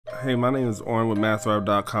Hey, my name is Oren with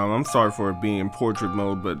MathRive.com. I'm sorry for it being in portrait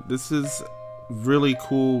mode, but this is really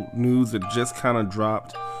cool news that just kind of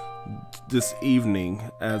dropped this evening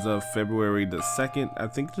as of February the 2nd. I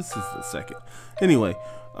think this is the 2nd. Anyway,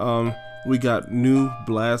 we got new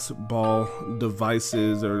Blastball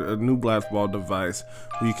devices, or a new Blastball device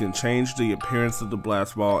where you can change the appearance of the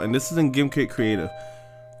Blastball, and this is in Gimkit Creative.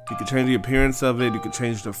 You can change the appearance of it, you can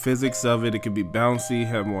change the physics of it, it could be bouncy,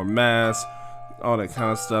 have more mass, all that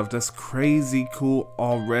kind of stuff. That's crazy cool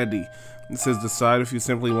already. It says decide if you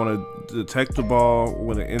simply want to detect the ball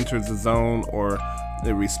when it enters the zone or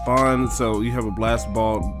it responds. So you have a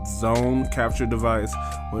Blastball zone capture device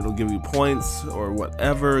where it'll give you points or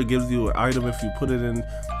whatever. It gives you an item if you put it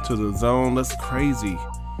into the zone. That's crazy.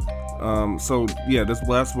 So yeah, this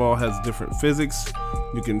Blastball has different physics.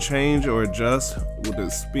 You can change or adjust with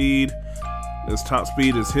its speed. Its top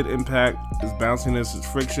speed is hit impact, its bounciness is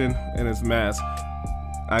friction, and its mass.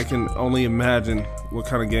 I can only imagine what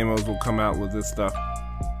kind of game modes will come out with this stuff.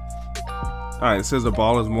 Alright, it says the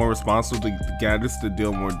ball is more responsive to gadgets to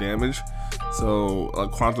deal more damage. So a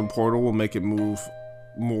quantum portal will make it move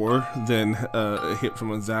more than a hit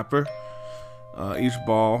from a zapper. Each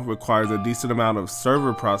ball requires a decent amount of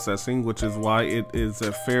server processing, which is why it is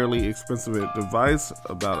a fairly expensive device,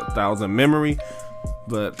 about 1,000 memory.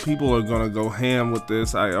 But people are gonna go ham with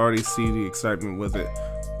this. I already see the excitement with it.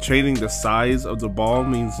 Changing the size of the ball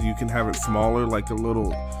means you can have it smaller, like a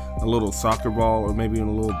little soccer ball, or maybe even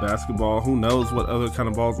a little basketball. Who knows what other kind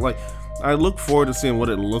of balls? Like, I look forward to seeing what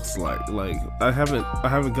it looks like. Like, I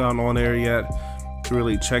haven't gone on there yet to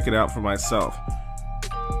really check it out for myself.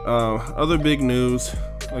 Other big news,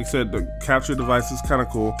 like I said, the capture device is kind of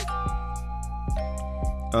cool.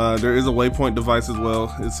 There is a waypoint device as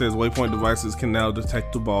well. It says waypoint devices can now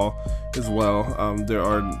detect the ball as well. There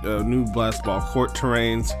are new Blastball court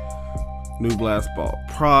terrains, new Blastball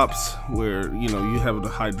props where you have the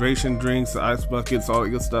hydration drinks, the ice buckets, all that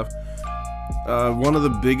good stuff. One of the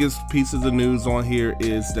biggest pieces of news on here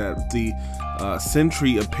is that the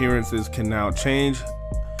Sentry appearances can now change.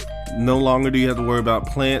 No longer do you have to worry about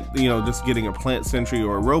plant, just getting a plant Sentry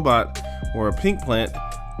or a robot or a pink plant.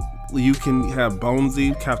 You can have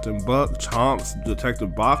Bonesy, Captain Buck, Chomps,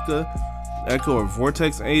 Detective Baka, Echo or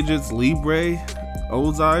Vortex agents, Libre,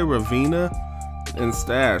 Ozai, Ravina, and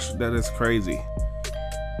Stash. That is crazy.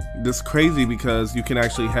 This is crazy because you can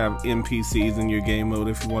actually have NPCs in your game mode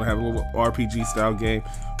if you want to have a little RPG style game,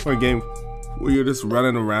 or a game where you're just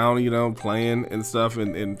running around, playing and stuff,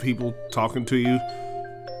 and people talking to you.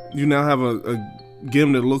 You now have a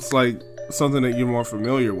game that looks like something that you're more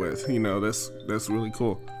familiar with. That's really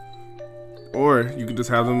cool. Or you can just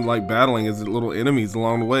have them like battling as little enemies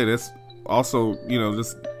along the way. That's also,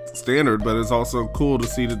 just standard, but it's also cool to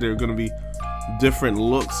see that they're going to be different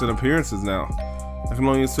looks and appearances now. I can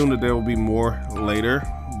only assume that there will be more later,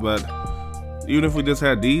 but even if we just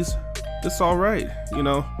had these, it's alright,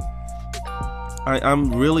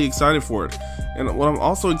 I'm really excited for it. And what I'm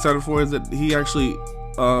also excited for is that he actually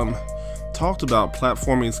talked about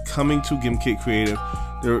platforming coming to Gimkit Creative.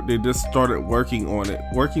 They just started working on it.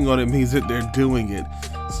 Working on it means that they're doing it.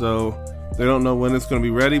 So they don't know when it's going to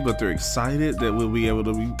be ready, but they're excited that we'll be able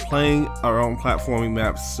to be playing our own platforming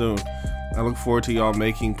maps soon. I look forward to y'all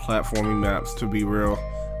making platforming maps, to be real.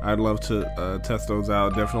 I'd love to test those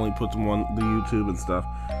out. Definitely put them on the YouTube and stuff.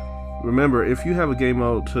 Remember, if you have a game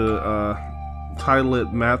mode, to title it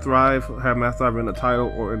MathRive, have MathRive in the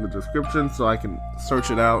title or in the description so I can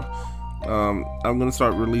search it out. I'm going to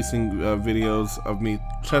start releasing videos of me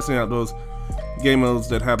testing out those game modes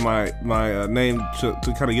that have my name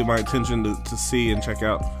to kind of get my attention to see and check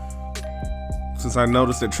out. Since I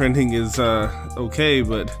noticed that trending is okay,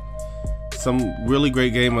 but some really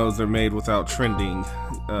great game modes are made without trending.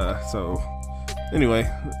 So anyway,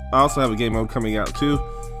 I also have a game mode coming out too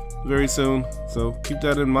very soon, so keep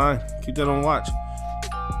that in mind, keep that on watch.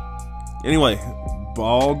 Anyway,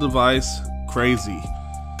 ball device crazy.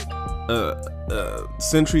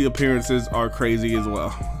 Sentry appearances are crazy as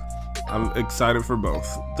well. I'm excited for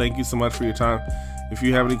both. Thank you so much for your time. If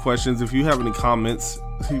you have any questions, if you have any comments,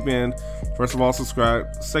 man, first of all,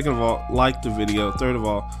 subscribe. Second of all, like the video. Third of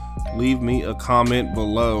all, leave me a comment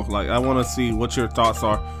below. Like, I want to see what your thoughts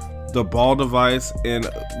are. The ball device and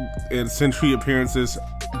Sentry appearances,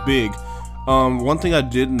 big. One thing I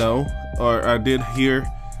did know, or I did hear,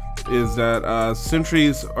 is that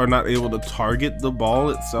Sentries are not able to target the ball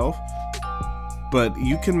itself, but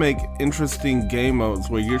you can make interesting game modes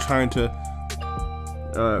where you're trying to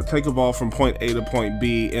take a ball from point A to point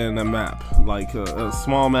B in a map, like a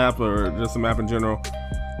small map or just a map in general.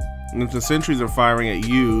 And if the Sentries are firing at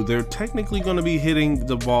you, they're technically going to be hitting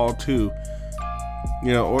the ball too.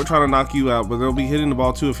 you know, or try to knock you out, but they'll be hitting the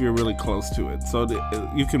ball too if you're really close to it. So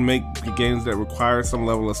you can make games that require some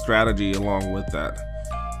level of strategy along with that.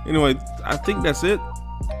 Anyway, I think that's it.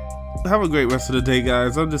 Have a great rest of the day,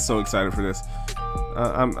 guys. I'm just so excited for this.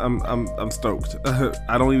 I'm stoked.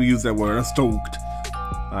 I don't even use that word. I'm stoked.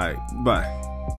 All right, bye.